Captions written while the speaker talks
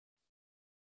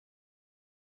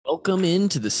Welcome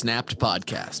into the Snapped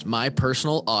Podcast, my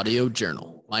personal audio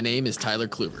journal. My name is Tyler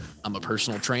Kluver. I'm a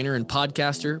personal trainer and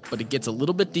podcaster, but it gets a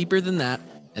little bit deeper than that,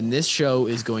 and this show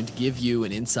is going to give you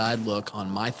an inside look on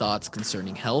my thoughts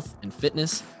concerning health and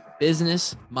fitness,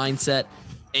 business, mindset,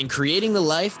 and creating the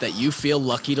life that you feel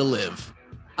lucky to live.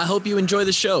 I hope you enjoy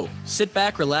the show. Sit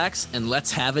back, relax, and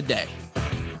let's have a day.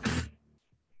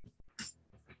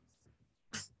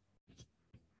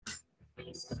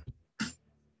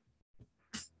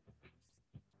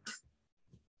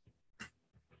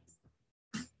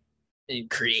 And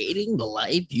creating the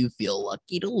life you feel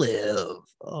lucky to live.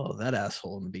 Oh, that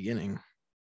asshole in the beginning.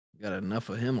 Got enough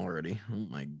of him already. Oh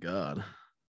my God.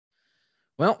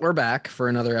 Well, we're back for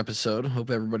another episode.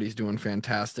 Hope everybody's doing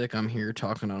fantastic. I'm here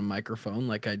talking on a microphone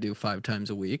like I do 5 times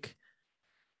a week.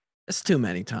 That's too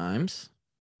many times.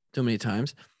 Too many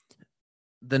times.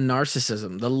 The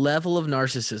narcissism, the level of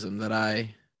narcissism that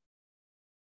I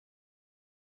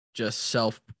just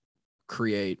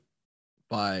self-create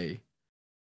by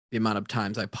the amount of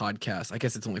times I podcast. I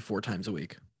guess it's only 4 times a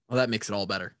week. Well, that makes it all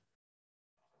better.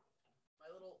 My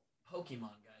little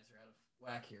Pokemon guys are out of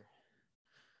whack here.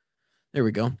 There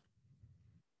we go.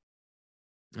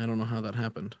 I don't know how that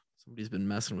happened. Somebody's been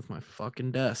messing with my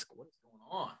fucking desk. What is going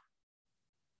on?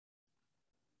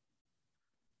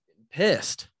 Getting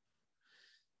pissed.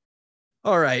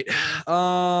 All right.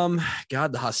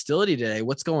 God, the hostility today.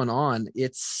 What's going on?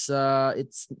 It's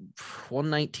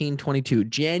 1/19/22,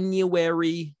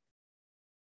 January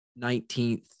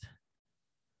 19th,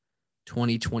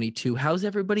 2022. How's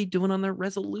everybody doing on their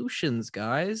resolutions,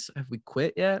 guys? Have we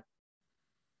quit yet?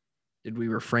 Did we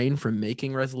refrain from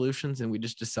making resolutions and we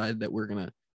just decided that we're going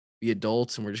to be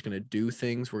adults and we're just going to do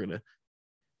things? We're going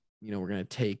to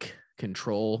take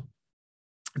control,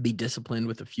 be disciplined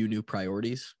with a few new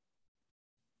priorities.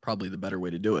 Probably the better way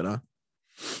to do it, huh?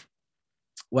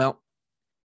 Well,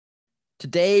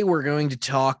 today we're going to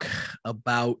talk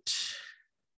about,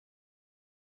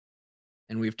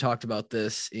 and we've talked about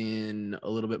this in a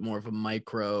little bit more of a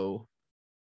micro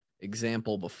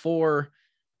example before.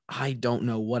 I don't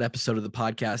know what episode of the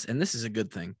podcast, and this is a good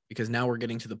thing because now we're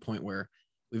getting to the point where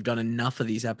we've done enough of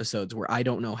these episodes where I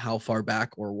don't know how far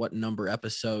back or what number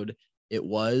episode it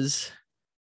was,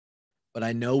 but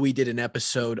I know we did an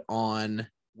episode on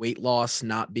weight loss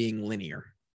not being linear.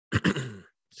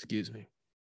 Excuse me.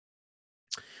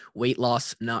 Weight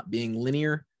loss not being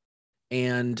linear.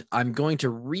 And I'm going to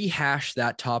rehash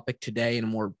that topic today in a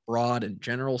more broad and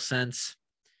general sense.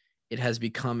 It has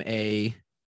become a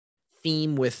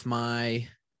theme with not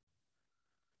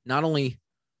only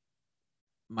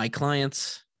my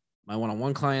clients, my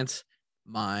one-on-one clients,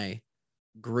 my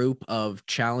group of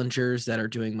challengers that are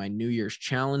doing my New Year's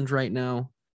challenge right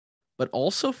now, but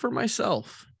also for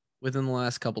myself within the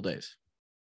last couple days.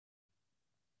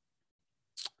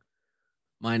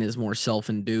 Mine is more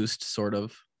self-induced, sort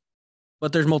of,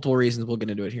 but there's multiple reasons. We'll get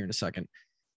into it here in a second.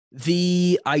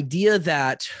 The idea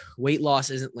that weight loss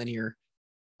isn't linear,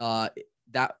 that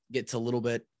gets a little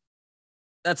bit,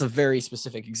 that's a very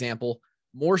specific example.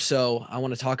 More so, I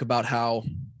want to talk about the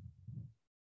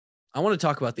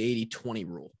 80-20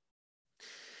 rule.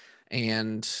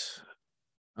 And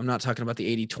I'm not talking about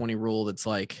the 80-20 rule that's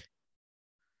like,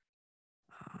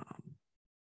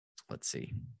 let's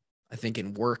see. I think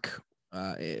in work,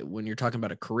 when you're talking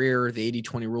about a career, the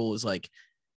 80-20 rule is like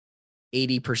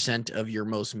 80% of your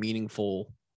most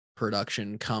meaningful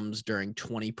production comes during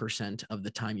 20% of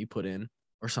the time you put in,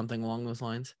 or something along those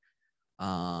lines. The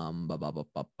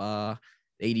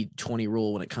 80-20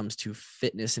 rule when it comes to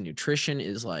fitness and nutrition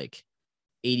is like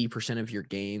 80% of your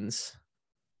gains.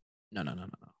 No.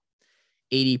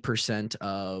 80%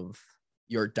 of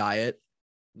your diet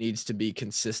needs to be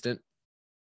consistent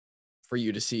for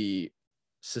you to see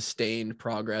sustained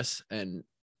progress and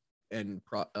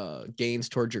gains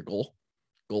towards your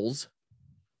goals.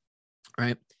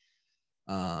 Right?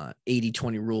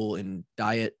 80-20 rule in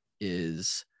diet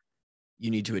is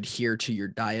you need to adhere to your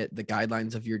diet, the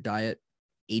guidelines of your diet,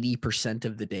 80%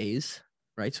 of the days,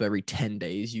 right? So every 10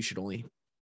 days, you should only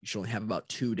have about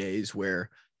 2 days where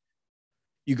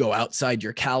you go outside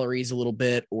your calories a little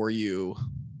bit, or you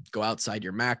go outside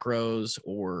your macros,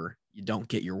 or you don't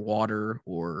get your water,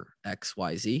 or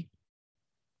XYZ.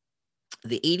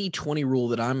 The 80-20 rule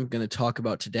that I'm going to talk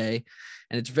about today,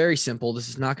 and it's very simple. This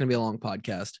is not going to be a long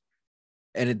podcast.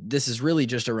 And this is really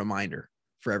just a reminder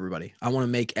for everybody. I want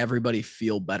to make everybody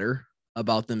feel better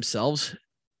about themselves.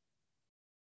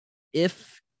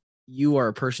 If you are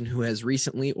a person who has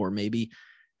recently, or maybe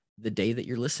the day that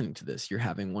you're listening to this, you're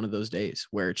having one of those days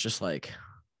where it's just like,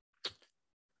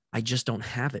 I just don't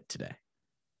have it today.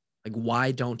 Like,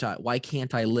 why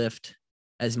can't I lift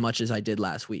as much as I did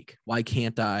last week? Why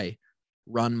can't I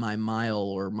run my mile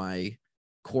or my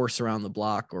course around the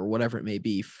block or whatever it may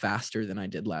be faster than I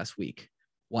did last week?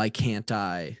 Why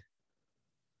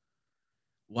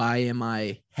am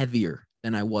I heavier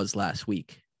than I was last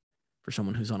week for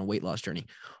someone who's on a weight loss journey?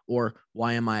 Or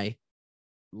why am I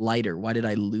lighter? Why did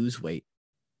I lose weight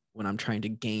when I'm trying to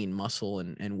gain muscle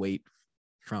and weight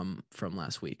from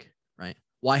last week, right?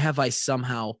 Why have I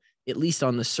somehow, at least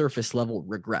on the surface level,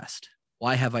 regressed?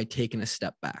 Why have I taken a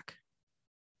step back?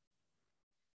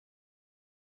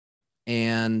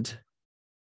 And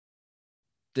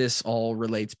this all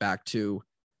relates back to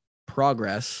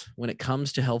progress when it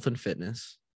comes to health and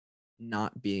fitness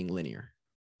not being linear.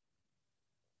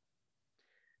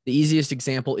 The easiest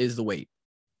example is the weight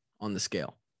on the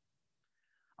scale.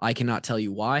 I cannot tell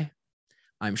you why.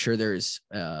 I'm sure there's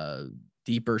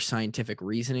deeper scientific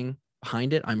reasoning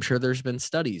behind it. I'm sure there's been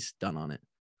studies done on it.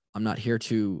 I'm not here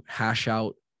to hash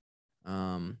out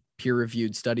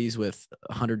peer-reviewed studies with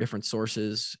 100 different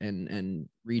sources and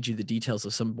read you the details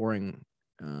of some boring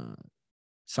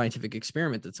scientific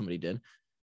experiment that somebody did.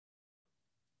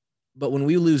 But when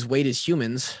we lose weight as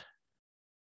humans,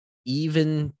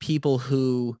 even people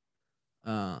who,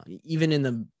 even in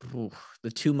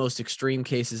the two most extreme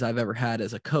cases I've ever had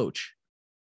as a coach,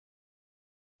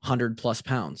 100 plus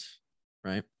pounds,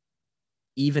 right?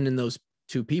 Even in those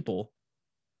two people,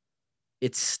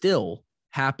 it still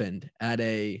happened at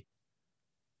a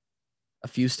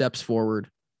few steps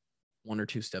forward, 1 or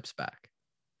 2 steps back,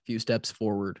 a few steps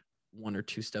forward, 1 or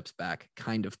 2 steps back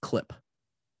kind of clip.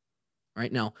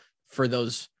 Right now, for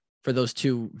those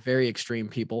two very extreme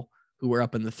people who were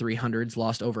up in the 300s,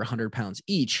 lost over 100 pounds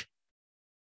each,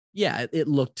 yeah, it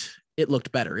looked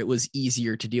better. It was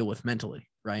easier to deal with mentally,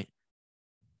 right?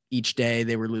 Each day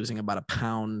they were losing about a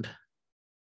pound.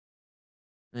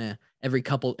 Every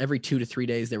 2 to 3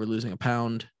 days they were losing a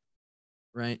pound,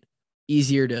 right?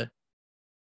 Easier to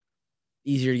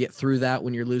get through that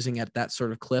when you're losing at that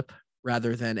sort of clip,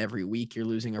 rather than every week you're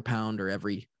losing a pound, or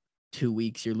every 2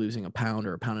 weeks you're losing a pound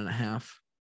or a pound and a half,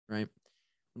 right?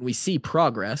 When we see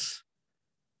progress,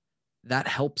 that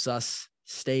helps us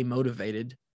stay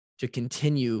motivated to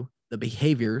continue the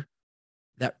behavior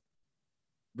that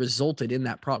resulted in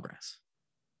that progress.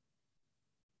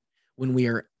 When we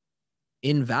are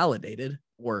invalidated,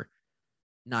 or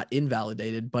not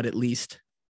invalidated, but at least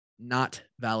not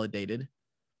validated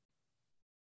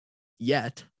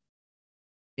yet,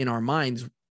 in our minds,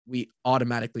 we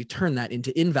automatically turn that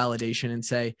into invalidation and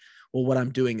say, well, what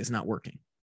I'm doing is not working.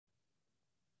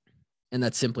 And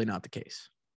that's simply not the case.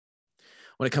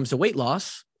 When it comes to weight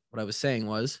loss, what I was saying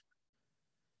was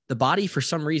the body, for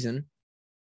some reason,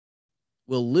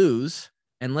 will lose,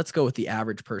 and let's go with the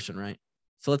average person, right?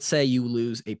 So let's say you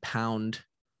lose a pound.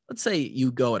 Let's say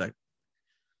you go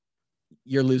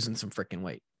you're losing some freaking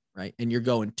weight, right? And you're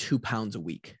going 2 pounds a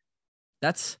week.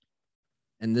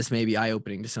 And this may be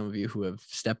eye-opening to some of you who have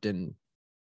stepped in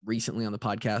recently on the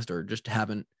podcast or just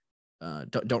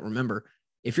don't remember.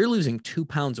 If you're losing 2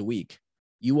 pounds a week,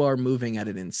 you are moving at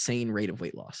an insane rate of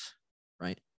weight loss,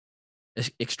 right?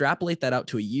 Extrapolate that out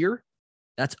to a year.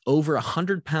 That's over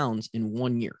 100 pounds in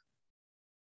 1 year.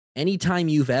 Anytime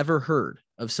you've ever heard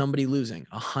of somebody losing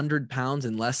 100 pounds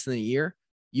in less than a year,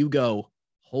 you go,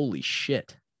 holy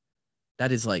shit.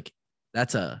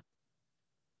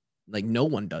 No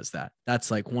one does that.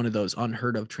 That's like one of those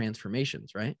unheard of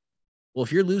transformations, right? Well,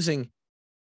 if you're losing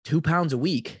 2 pounds a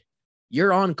week,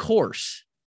 you're on course,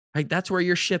 right? That's where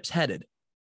your ship's headed.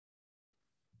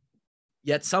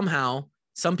 Yet somehow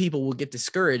some people will get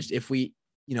discouraged if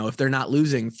they're not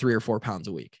losing 3 or 4 pounds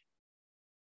a week.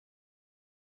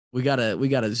 We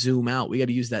gotta zoom out. We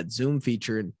gotta use that zoom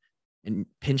feature and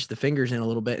pinch the fingers in a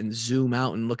little bit and zoom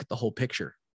out and look at the whole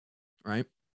picture, right?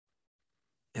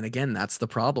 And again, that's the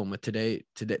problem with today,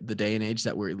 the day and age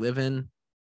that we live in,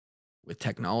 with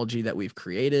technology that we've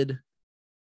created,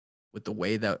 with the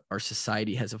way that our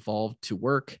society has evolved to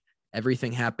work.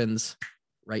 Everything happens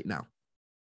right now,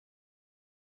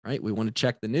 right? We want to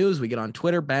check the news. We get on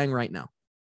Twitter, bang, right now.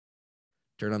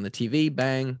 Turn on the TV,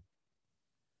 bang.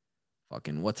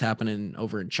 Fucking what's happening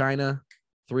over in China?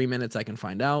 3 minutes, I can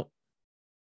find out.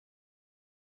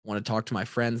 Want to talk to my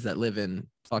friends that live in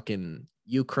fucking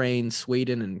Ukraine,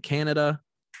 Sweden, and Canada.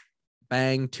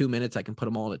 Bang, 2 minutes, I can put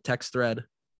them all in a text thread.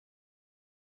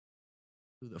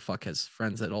 Who the fuck has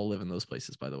friends that all live in those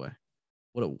places, by the way?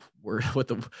 What a word,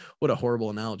 what a horrible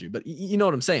analogy. But you know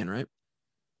what I'm saying, right?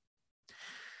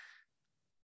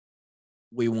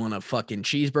 We want a fucking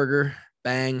cheeseburger,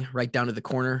 bang, right down to the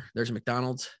corner. There's a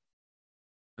McDonald's.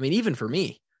 I mean, even for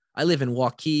me, I live in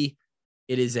Waukee.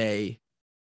 It is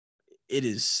it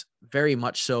is very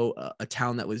much so a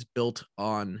town that was built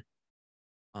on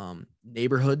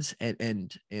neighborhoods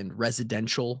and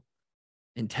residential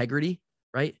integrity,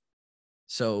 right?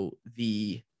 So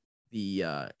the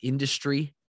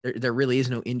industry, there really is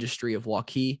no industry of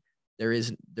Waukee. There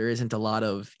isn't a lot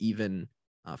of even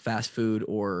fast food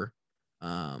or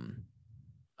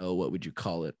what would you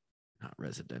call it? Not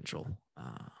residential.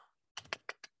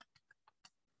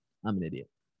 I'm an idiot.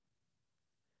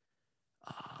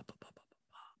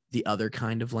 The other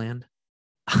kind of land.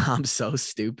 I'm so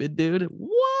stupid, dude.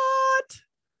 What?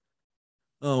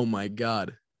 Oh my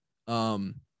God.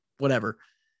 Whatever.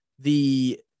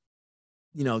 The,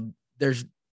 there's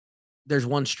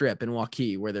one strip in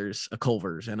Waukee where there's a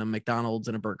Culver's and a McDonald's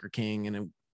and a Burger King and a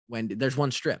Wendy. There's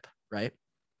one strip, right?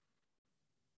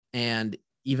 And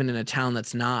even in a town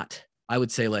that's not, I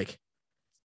would say like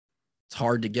it's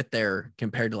hard to get there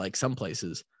compared to like some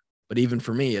places. But even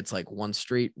for me, it's like one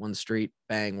street,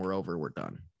 bang, we're over, we're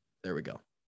done. There we go.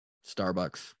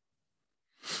 Starbucks.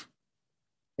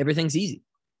 Everything's easy.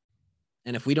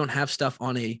 And if we don't have stuff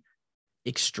on a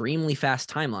extremely fast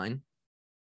timeline,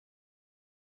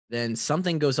 then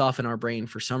something goes off in our brain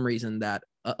for some reason that,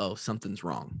 something's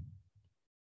wrong.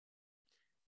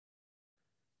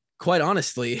 Quite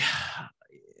honestly,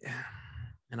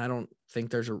 and I don't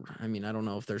think I don't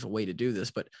know if there's a way to do this,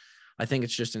 but I think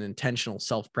it's just an intentional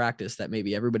self-practice that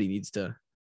maybe everybody needs to,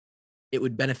 it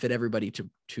would benefit everybody to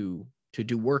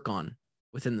do work on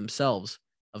within themselves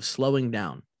of slowing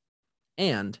down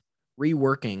and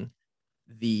reworking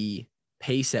the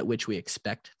pace at which we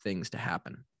expect things to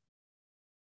happen.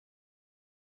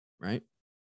 Right?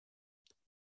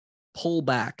 Pull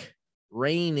back,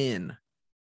 rein in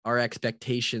our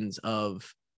expectations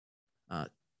of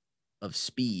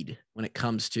speed when it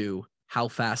comes to how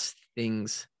fast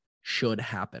things should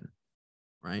happen,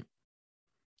 right?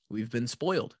 We've been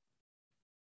spoiled.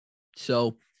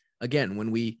 So again, when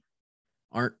we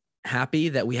aren't happy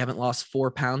that we haven't lost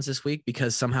 4 pounds this week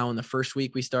because somehow in the first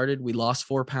week we started, we lost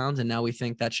 4 pounds and now we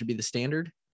think that should be the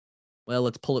standard. Well,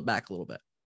 let's pull it back a little bit.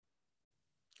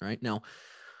 All right. Now,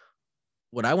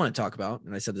 what I want to talk about,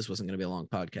 and I said this wasn't going to be a long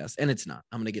podcast, and it's not.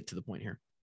 I'm going to get to the point here.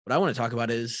 What I want to talk about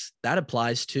is that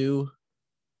applies to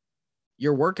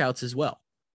your workouts as well.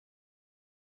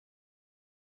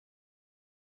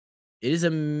 It is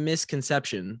a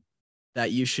misconception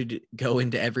that you should go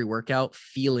into every workout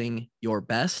feeling your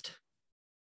best,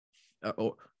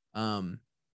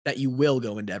 that you will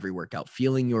go into every workout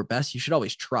feeling your best. You should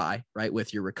always try, right,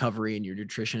 with your recovery and your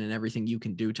nutrition and everything you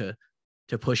can do to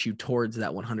push you towards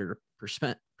that 100%.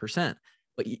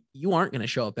 But you aren't going to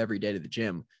show up every day to the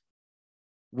gym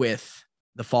with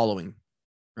the following,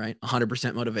 right?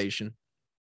 100% motivation,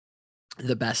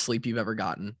 the best sleep you've ever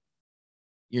gotten,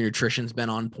 your nutrition's been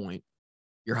on point,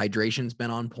 your hydration's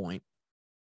been on point,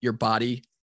 your body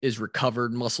is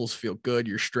recovered, muscles feel good,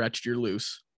 you're stretched, you're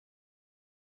loose,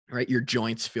 right? Your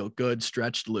joints feel good,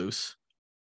 stretched, loose.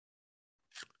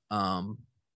 The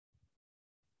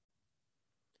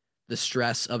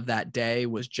stress of that day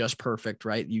was just perfect,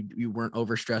 right? You weren't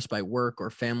overstressed by work or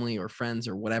family or friends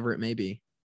or whatever it may be.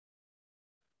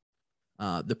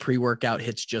 The pre-workout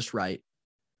hits just right.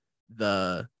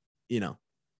 The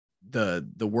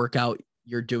workout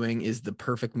you're doing is the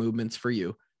perfect movements for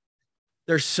you.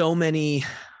 There's so many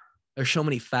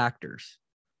factors,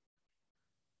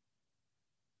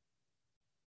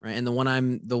 right? And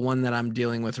the one that I'm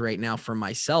dealing with right now for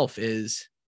myself is,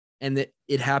 and that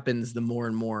it happens the more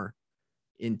and more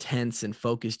intense and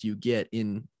focused you get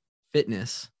in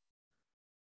fitness.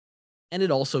 And it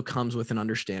also comes with an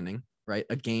understanding, right?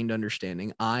 A gained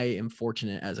understanding. I am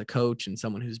fortunate as a coach and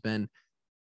someone who's been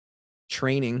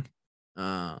training,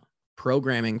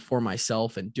 programming for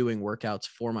myself and doing workouts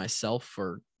for myself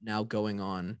for now going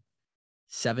on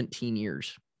 17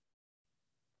 years.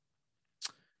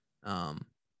 That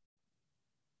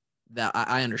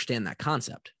I understand that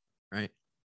concept, right?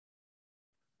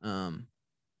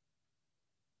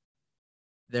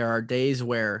 There are days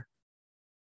where,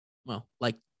 well,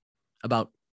 like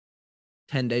about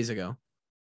 10 days ago,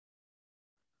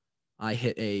 I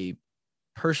hit a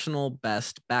personal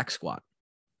best back squat,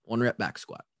 1 rep back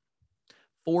squat,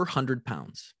 400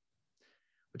 pounds,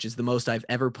 which is the most I've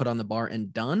ever put on the bar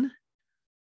and done,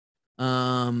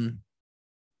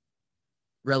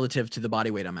 relative to the body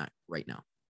weight I'm at right now.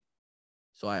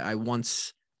 So I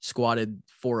once squatted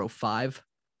 405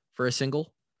 for a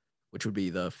single, which would be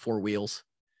the 4 wheels.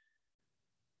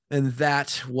 And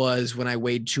that was when I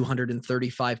weighed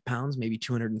 235 pounds, maybe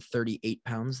 238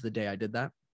 pounds the day I did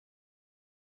that.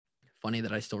 Funny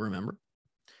that I still remember.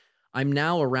 I'm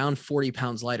now around 40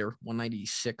 pounds lighter,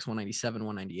 196, 197,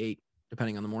 198,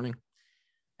 depending on the morning.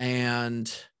 And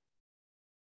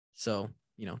so,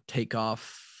 take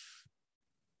off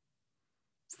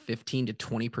 15 to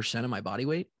 20% of my body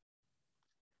weight.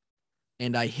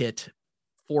 And I hit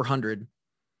 400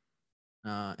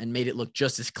 and made it look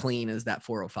just as clean as that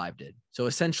 405 did. So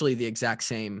essentially the exact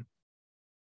same,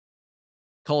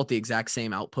 call it the exact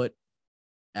same output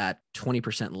at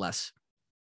 20% less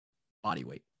body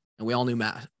weight. And we all knew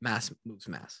mass moves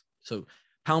mass. So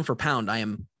pound for pound, I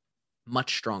am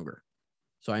much stronger.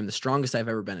 So I'm the strongest I've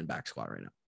ever been in back squat right now.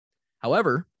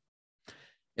 However,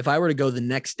 if I were to go the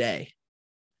next day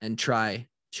and try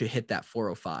to hit that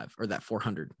 405 or that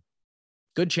 400,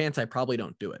 good chance I probably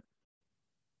don't do it.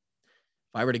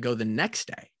 If I were to go the next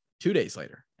day, 2 days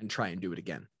later, and try and do it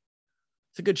again,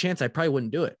 it's a good chance I probably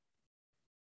wouldn't do it.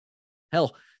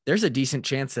 Hell, there's a decent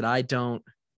chance that I don't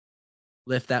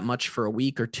lift that much for a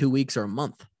week or 2 weeks or a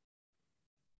month.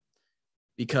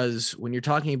 Because when you're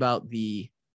talking about the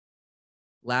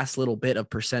last little bit of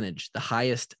percentage, the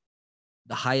highest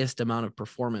amount of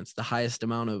performance, the highest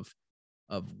amount of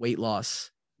weight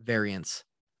loss variance,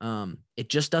 it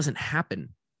just doesn't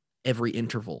happen every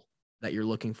interval that you're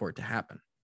looking for it to happen,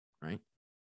 right?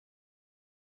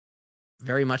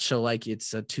 Very much so like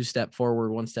it's a 2-step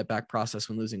forward, 1-step back process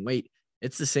when losing weight.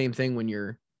 It's the same thing when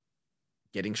you're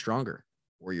getting stronger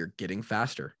or you're getting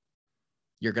faster.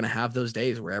 You're going to have those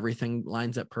days where everything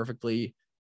lines up perfectly.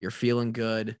 You're feeling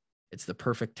good. It's the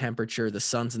perfect temperature. The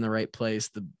sun's in the right place.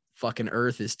 The fucking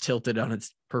earth is tilted on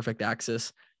its perfect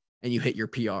axis, and you hit your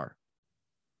PR.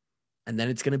 And then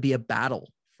it's going to be a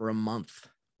battle for a month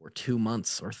or 2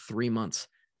 months or 3 months.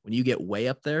 When you get way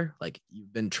up there, like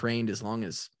you've been trained as long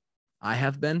as I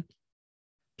have been,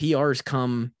 PRs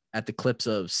come at the clips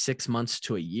of 6 months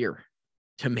to a year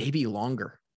to maybe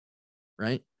longer,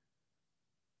 right?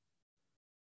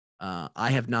 I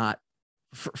have not,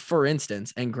 for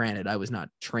instance, and granted, I was not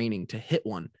training to hit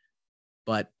one,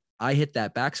 but I hit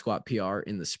that back squat PR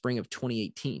in the spring of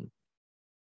 2018.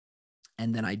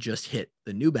 And then I just hit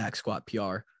the new back squat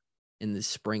PR in the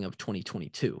spring of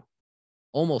 2022.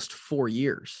 Almost 4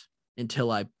 years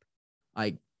until I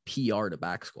PR'd a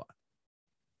back squat.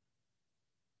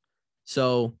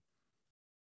 So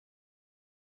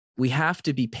we have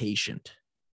to be patient.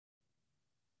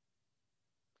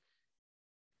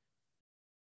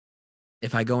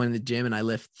 If I go in the gym and I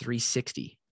lift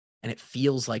 360 and it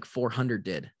feels like 400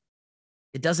 did,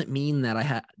 it doesn't mean that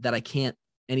I can't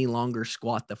any longer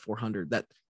squat the 400,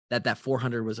 that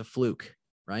 400 was a fluke,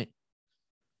 right?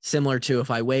 Similar to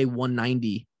if I weigh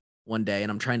 190 one day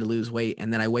and I'm trying to lose weight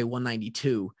and then I weigh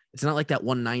 192, it's not like that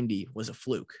 190 was a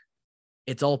fluke.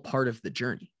 It's all part of the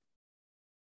journey.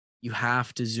 You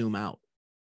have to zoom out.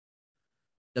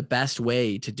 The best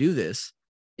way to do this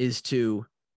is to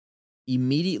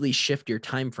immediately shift your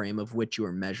time frame of which you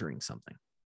are measuring something,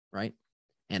 right?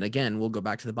 And again, we'll go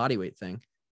back to the body weight thing.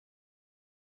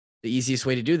 The easiest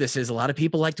way to do this is a lot of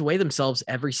people like to weigh themselves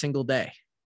every single day.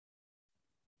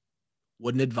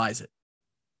 Wouldn't advise it.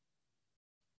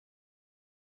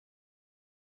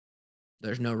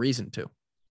 There's no reason to.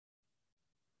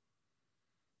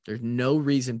 There's no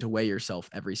reason to weigh yourself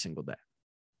every single day.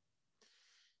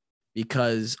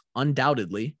 Because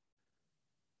undoubtedly,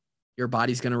 your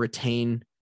body's going to retain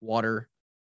water.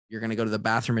 You're going to go to the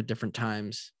bathroom at different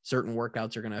times. Certain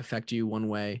workouts are going to affect you one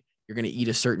way. You're going to eat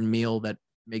a certain meal that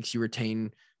makes you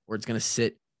retain, or it's going to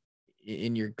sit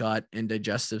in your gut and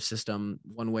digestive system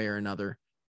one way or another.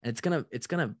 And it's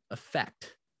going to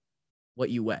affect what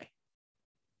you weigh.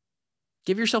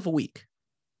 Give yourself a week.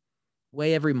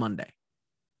 Weigh every Monday,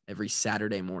 every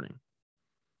Saturday morning,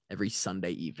 every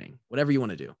Sunday evening, whatever you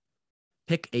want to do.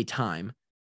 Pick a time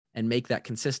and make that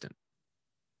consistent.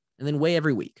 And then weigh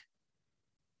every week,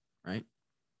 right?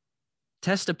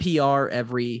 Test a PR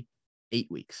every 8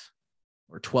 weeks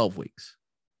or 12 weeks,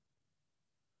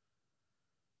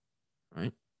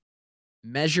 right?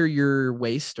 Measure your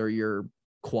waist or your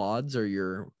quads or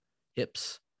your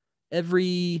hips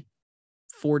every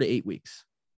 4 to 8 weeks,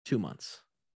 2 months.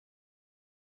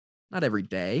 Not every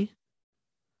day.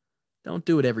 Don't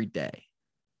do it every day.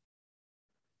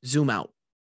 Zoom out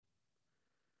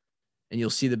and you'll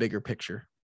see the bigger picture.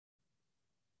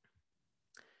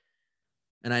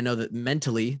 And I know that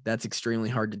mentally that's extremely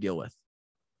hard to deal with.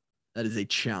 That is a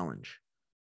challenge.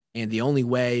 And the only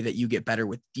way that you get better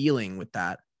with dealing with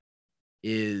that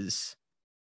is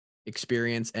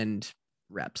experience and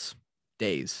reps,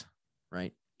 days,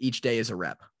 right? Each day is a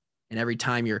rep. And every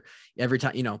time,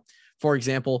 for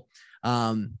example,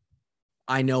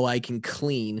 I know I can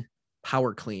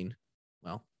power clean,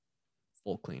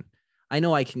 full clean. I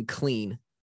know I can clean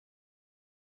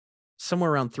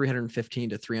somewhere around 315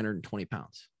 to 320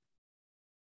 pounds.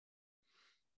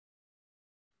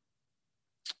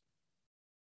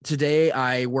 today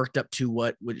I worked up to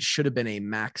what should have been a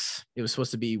max. It was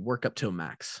supposed to be work up to a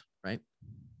max, right?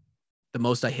 The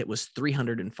most I hit was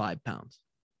 305 pounds.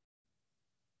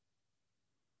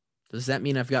 Does that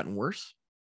mean I've gotten worse?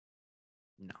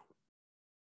 No.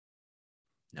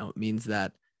 No, it means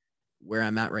that where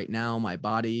I'm at right now, my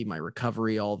body, my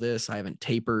recovery, all this, I haven't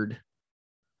tapered.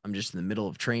 I'm just in the middle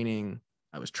of training.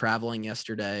 I was traveling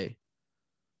yesterday.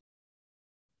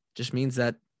 Just means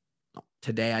that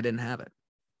today I didn't have it.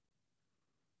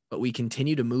 But we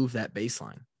continue to move that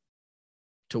baseline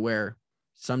to where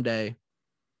someday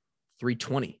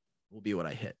 320 will be what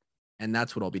I hit. And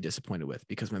that's what I'll be disappointed with,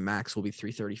 because my max will be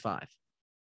 335.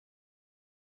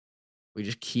 We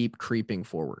just keep creeping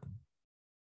forward.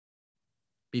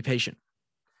 Be patient.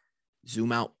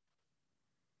 Zoom out.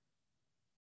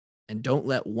 And don't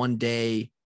let one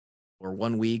day or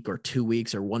 1 week or 2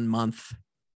 weeks or 1 month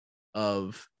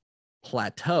of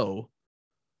plateau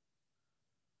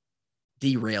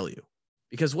derail you.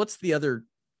 Because what's the other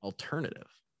alternative,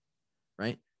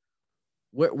 right?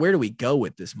 Where do we go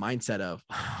with this mindset of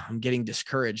I'm getting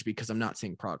discouraged because I'm not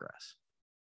seeing progress?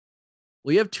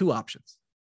 Well, you have two options.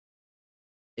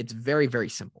 It's very, very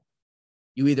simple.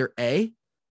 You either A,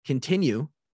 continue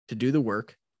to do the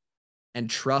work and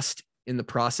trust in the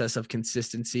process of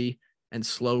consistency and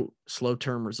slow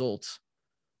term results,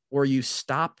 or you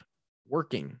stop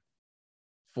working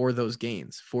for those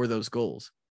gains, for those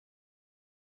goals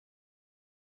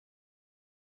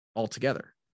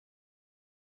altogether.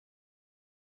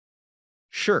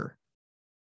 Sure,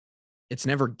 it's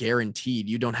never guaranteed.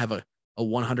 You don't have a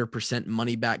 100%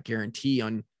 money back guarantee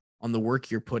on the work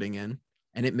you're putting in.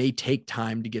 And it may take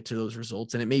time to get to those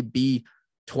results. And it may be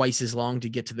twice as long to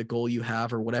get to the goal you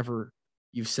have or whatever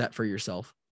you've set for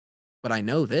yourself. But I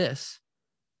know this,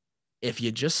 if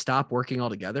you just stop working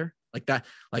altogether like that,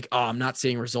 like, oh, I'm not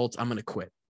seeing results, I'm going to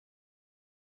quit.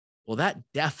 Well, that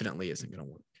definitely isn't going to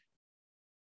work.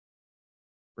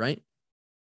 Right?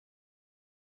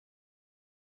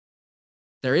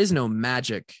 There is no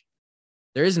magic.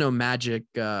 There is no magic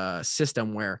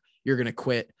system where you're going to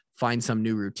quit, find some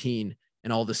new routine,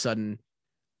 and all of a sudden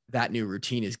that new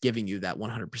routine is giving you that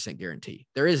 100% guarantee.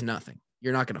 There is nothing.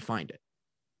 You're not going to find it.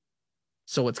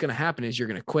 So what's going to happen is you're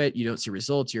going to quit. You don't see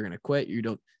results. You're going to quit. You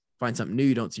don't find something new.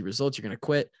 You don't see results. You're going to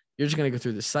quit. You're just going to go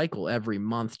through the cycle every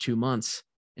month, 2 months,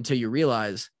 until you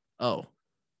realize, oh,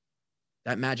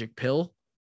 that magic pill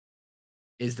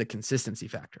is the consistency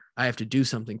factor. I have to do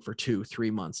something for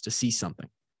 2-3 months to see something,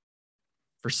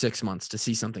 for 6 months to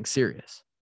see something serious,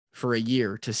 for a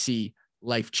year to see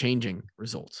life-changing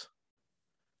results,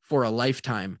 for a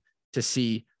lifetime to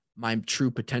see my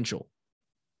true potential.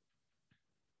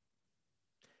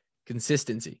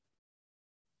 Consistency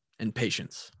and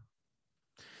patience.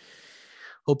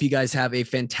 Hope you guys have a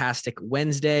fantastic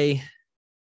Wednesday.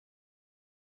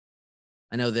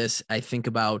 I know this, I think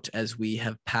about as we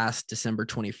have passed December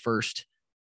 21st,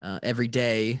 every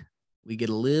day we get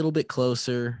a little bit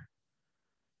closer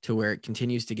to where it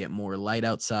continues to get more light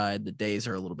outside. The days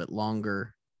are a little bit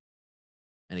longer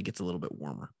and it gets a little bit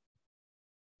warmer.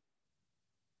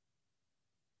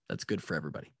 That's good for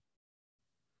everybody.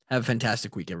 Have a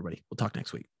fantastic week, everybody. We'll talk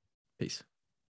next week. Peace.